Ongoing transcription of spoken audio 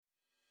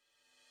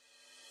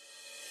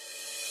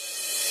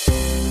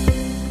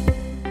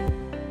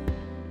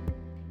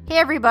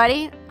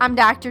everybody, I'm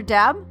Dr.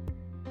 Deb,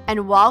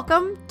 and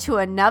welcome to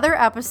another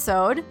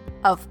episode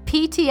of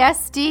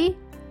PTSD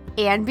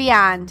and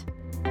Beyond.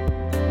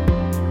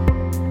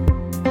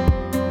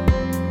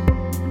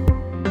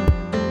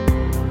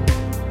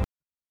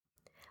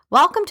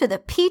 Welcome to the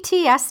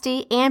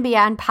PTSD and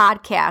Beyond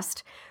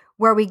podcast,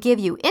 where we give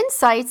you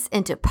insights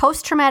into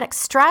post-traumatic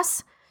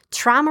stress,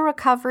 trauma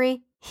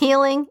recovery,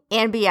 healing,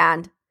 and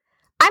beyond.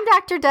 I'm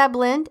Dr. Deb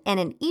Lind, and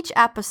in each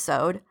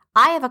episode,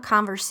 I have a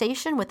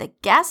conversation with a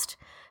guest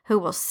who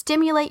will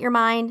stimulate your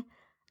mind,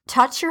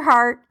 touch your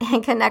heart,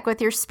 and connect with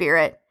your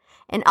spirit,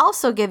 and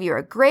also give you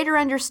a greater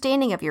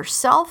understanding of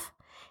yourself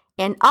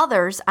and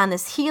others on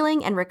this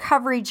healing and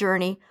recovery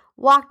journey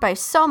walked by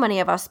so many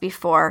of us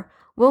before,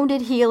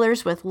 wounded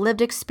healers with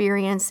lived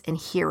experience and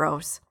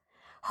heroes.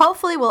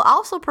 Hopefully, we'll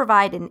also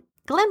provide a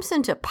glimpse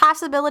into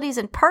possibilities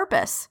and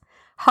purpose,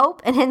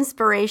 hope, and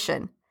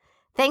inspiration.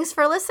 Thanks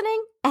for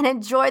listening and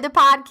enjoy the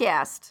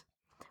podcast.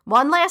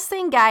 One last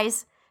thing,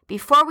 guys,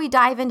 before we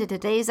dive into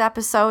today's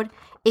episode,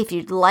 if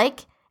you'd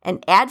like an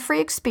ad-free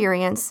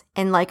experience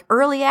and like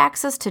early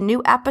access to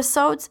new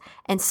episodes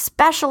and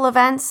special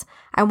events,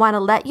 I want to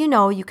let you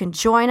know you can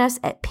join us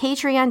at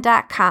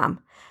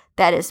patreon.com.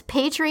 That is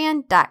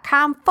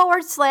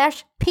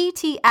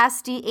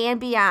patreon.com/PTSD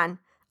and Beyond.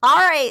 All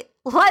right,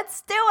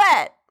 let's do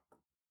it.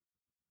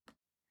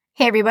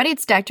 Hey, everybody,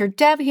 it's Dr.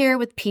 Deb here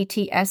with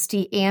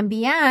PTSD and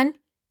Beyond.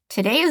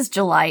 Today is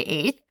July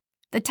 8th.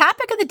 The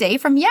topic of the day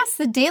from,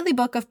 the Daily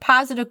Book of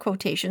Positive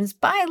Quotations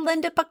by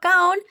Linda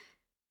Pacone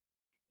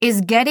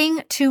is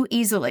getting too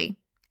easily.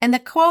 And the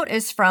quote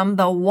is from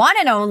the one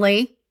and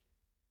only,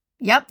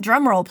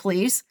 drum roll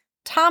please,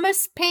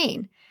 Thomas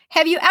Paine.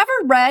 Have you ever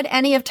read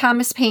any of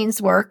Thomas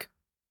Paine's work?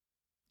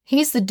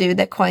 He's the dude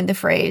that coined the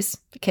phrase,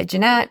 kid you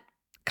not,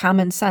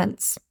 common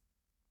sense.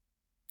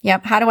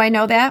 Yep, how do I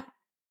know that?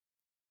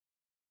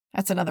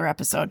 That's another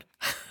episode.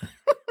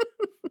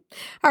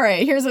 All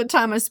right, here's what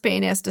Thomas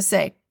Paine has to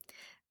say.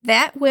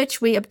 That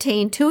which we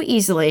obtain too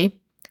easily,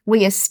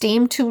 we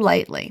esteem too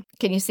lightly.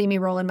 Can you see me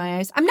rolling my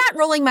eyes? I'm not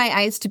rolling my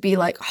eyes to be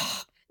like,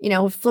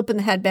 flipping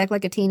the head back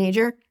like a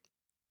teenager.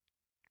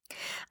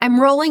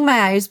 I'm rolling my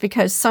eyes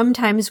because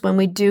sometimes when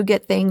we do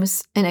get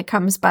things and it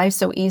comes by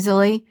so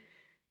easily,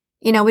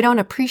 we don't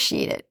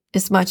appreciate it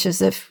as much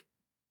as if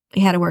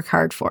we had to work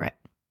hard for it.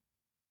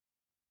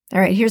 All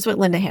right, here's what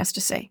Linda has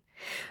to say.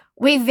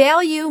 We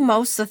value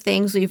most of the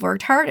things we've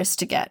worked hardest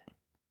to get.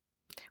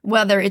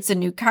 Whether it's a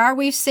new car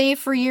we've saved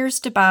for years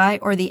to buy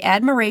or the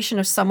admiration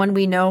of someone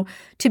we know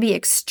to be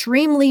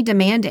extremely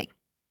demanding.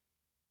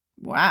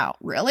 Wow,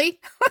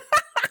 really?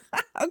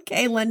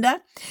 Okay,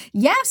 Linda.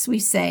 Yes, we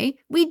say,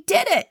 we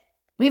did it.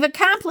 We've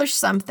accomplished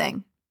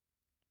something.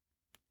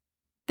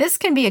 This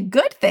can be a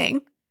good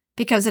thing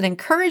because it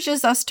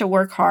encourages us to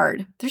work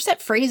hard. There's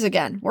that phrase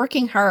again,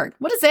 working hard.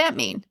 What does that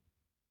mean?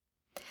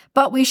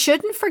 But we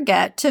shouldn't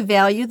forget to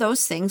value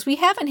those things we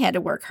haven't had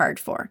to work hard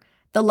for.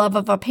 The love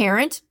of a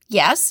parent,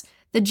 yes.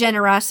 The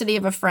generosity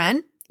of a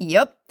friend,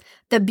 yep.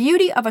 The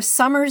beauty of a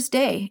summer's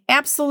day,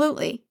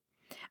 absolutely.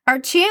 Our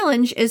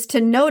challenge is to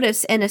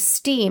notice and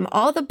esteem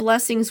all the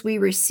blessings we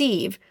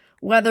receive,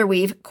 whether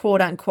we've,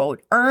 quote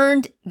unquote,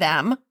 earned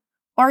them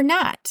or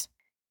not.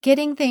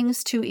 Getting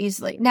things too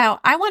easily. Now,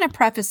 I want to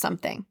preface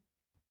something.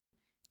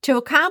 To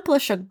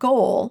accomplish a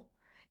goal,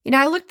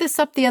 I looked this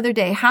up the other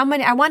day.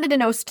 I wanted to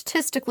know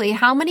statistically,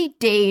 how many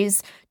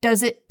days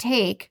does it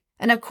take?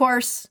 And of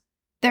course,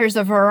 there's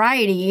a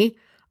variety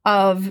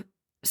of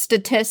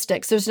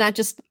statistics. There's not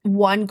just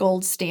one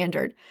gold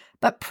standard,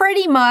 but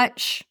pretty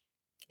much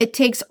it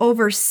takes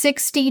over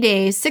 60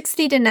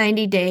 to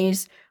 90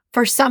 days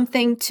for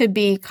something to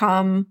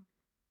become,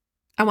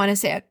 I want to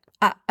say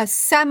a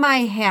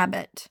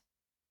semi-habit,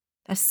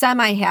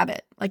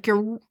 like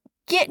you're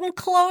getting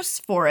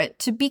close for it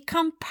to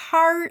become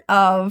part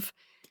of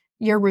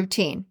your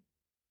routine.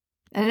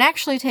 And it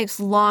actually takes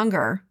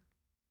longer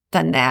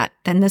than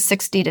the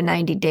 60 to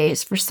 90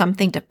 days for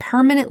something to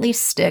permanently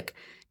stick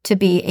to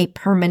be a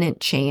permanent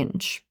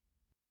change.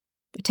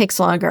 It takes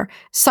longer.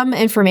 Some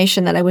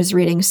information that I was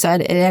reading said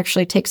it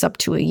actually takes up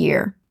to a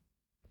year.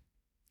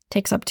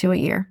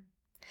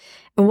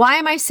 And why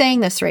am I saying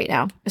this right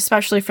now,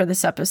 especially for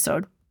this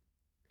episode?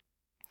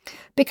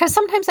 Because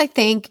sometimes I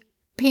think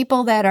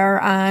people that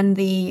are on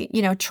the,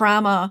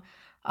 trauma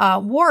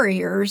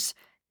warriors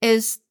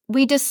is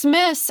we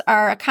dismiss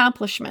our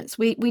accomplishments.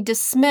 We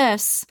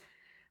dismiss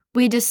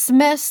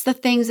the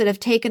things that have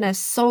taken us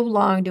so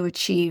long to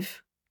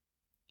achieve.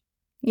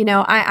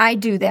 I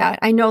do that.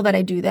 I know that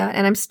I do that.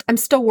 And I'm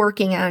still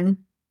working on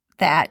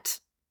that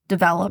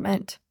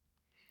development.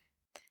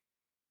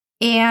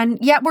 And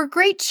yet we're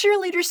great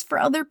cheerleaders for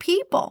other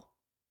people.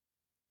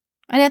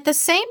 And at the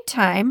same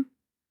time,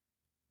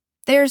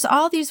 there's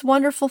all these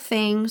wonderful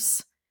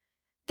things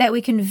that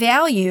we can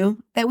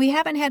value that we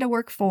haven't had to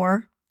work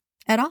for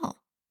at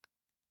all.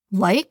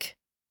 Like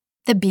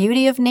the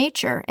beauty of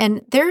nature.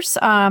 And there is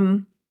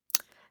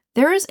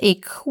a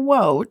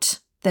quote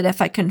that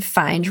if I can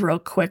find real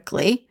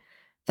quickly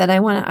that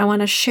I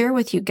want to share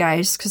with you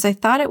guys because I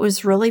thought it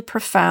was really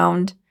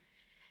profound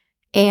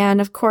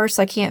And of course,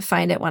 I can't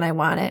find it when I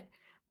want it.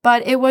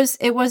 But it was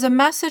a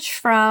message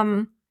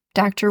from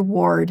Dr.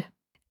 Ward.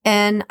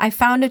 And I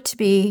found it to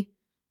be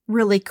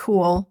really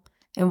cool.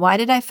 And why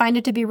did I find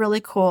it to be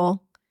really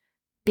cool?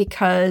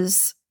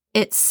 Because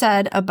it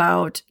said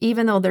about,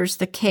 even though there's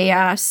the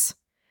chaos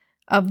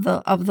of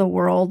the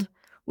world,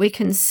 we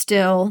can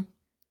still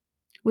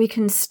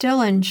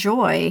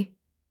enjoy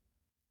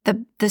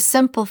the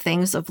simple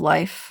things of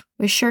life.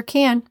 We sure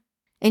can.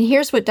 And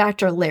here's what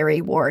Dr.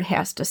 Larry Ward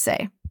has to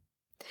say.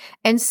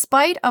 In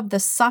spite of the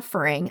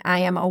suffering I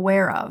am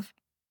aware of,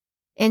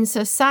 in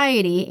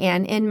society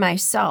and in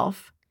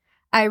myself,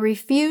 I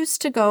refuse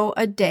to go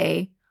a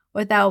day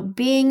without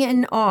being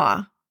in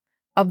awe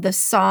of the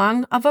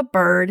song of a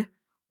bird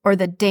or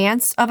the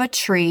dance of a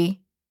tree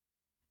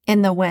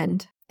in the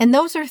wind. And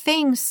those are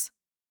things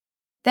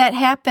that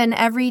happen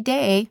every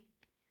day,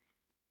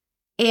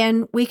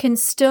 and we can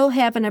still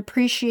have an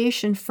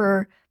appreciation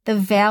for the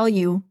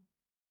value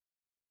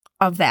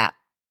of that.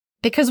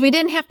 Because we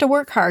didn't have to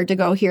work hard to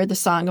go hear the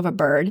song of a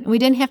bird. We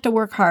didn't have to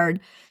work hard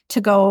to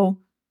go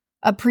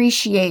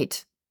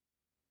appreciate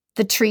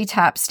the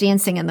treetops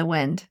dancing in the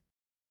wind.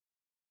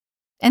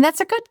 And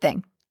that's a good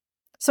thing.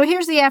 So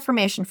here's the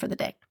affirmation for the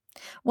day.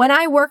 When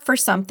I work for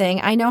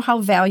something, I know how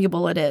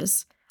valuable it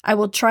is. I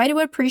will try to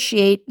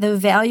appreciate the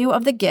value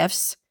of the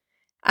gifts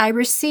I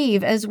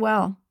receive as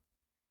well.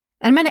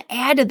 And I'm going to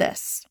add to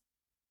this.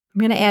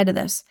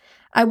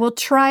 I will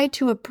try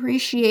to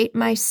appreciate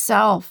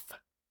myself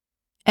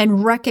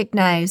and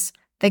recognize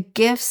the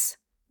gifts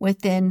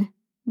within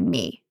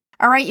me.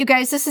 All right, you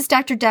guys, this is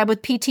Dr. Deb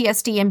with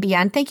PTSD and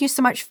Beyond. Thank you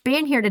so much for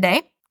being here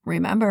today.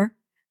 Remember,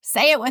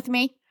 say it with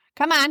me.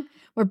 Come on.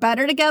 We're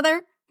better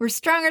together. We're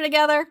stronger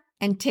together.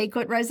 And take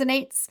what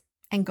resonates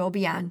and go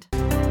beyond.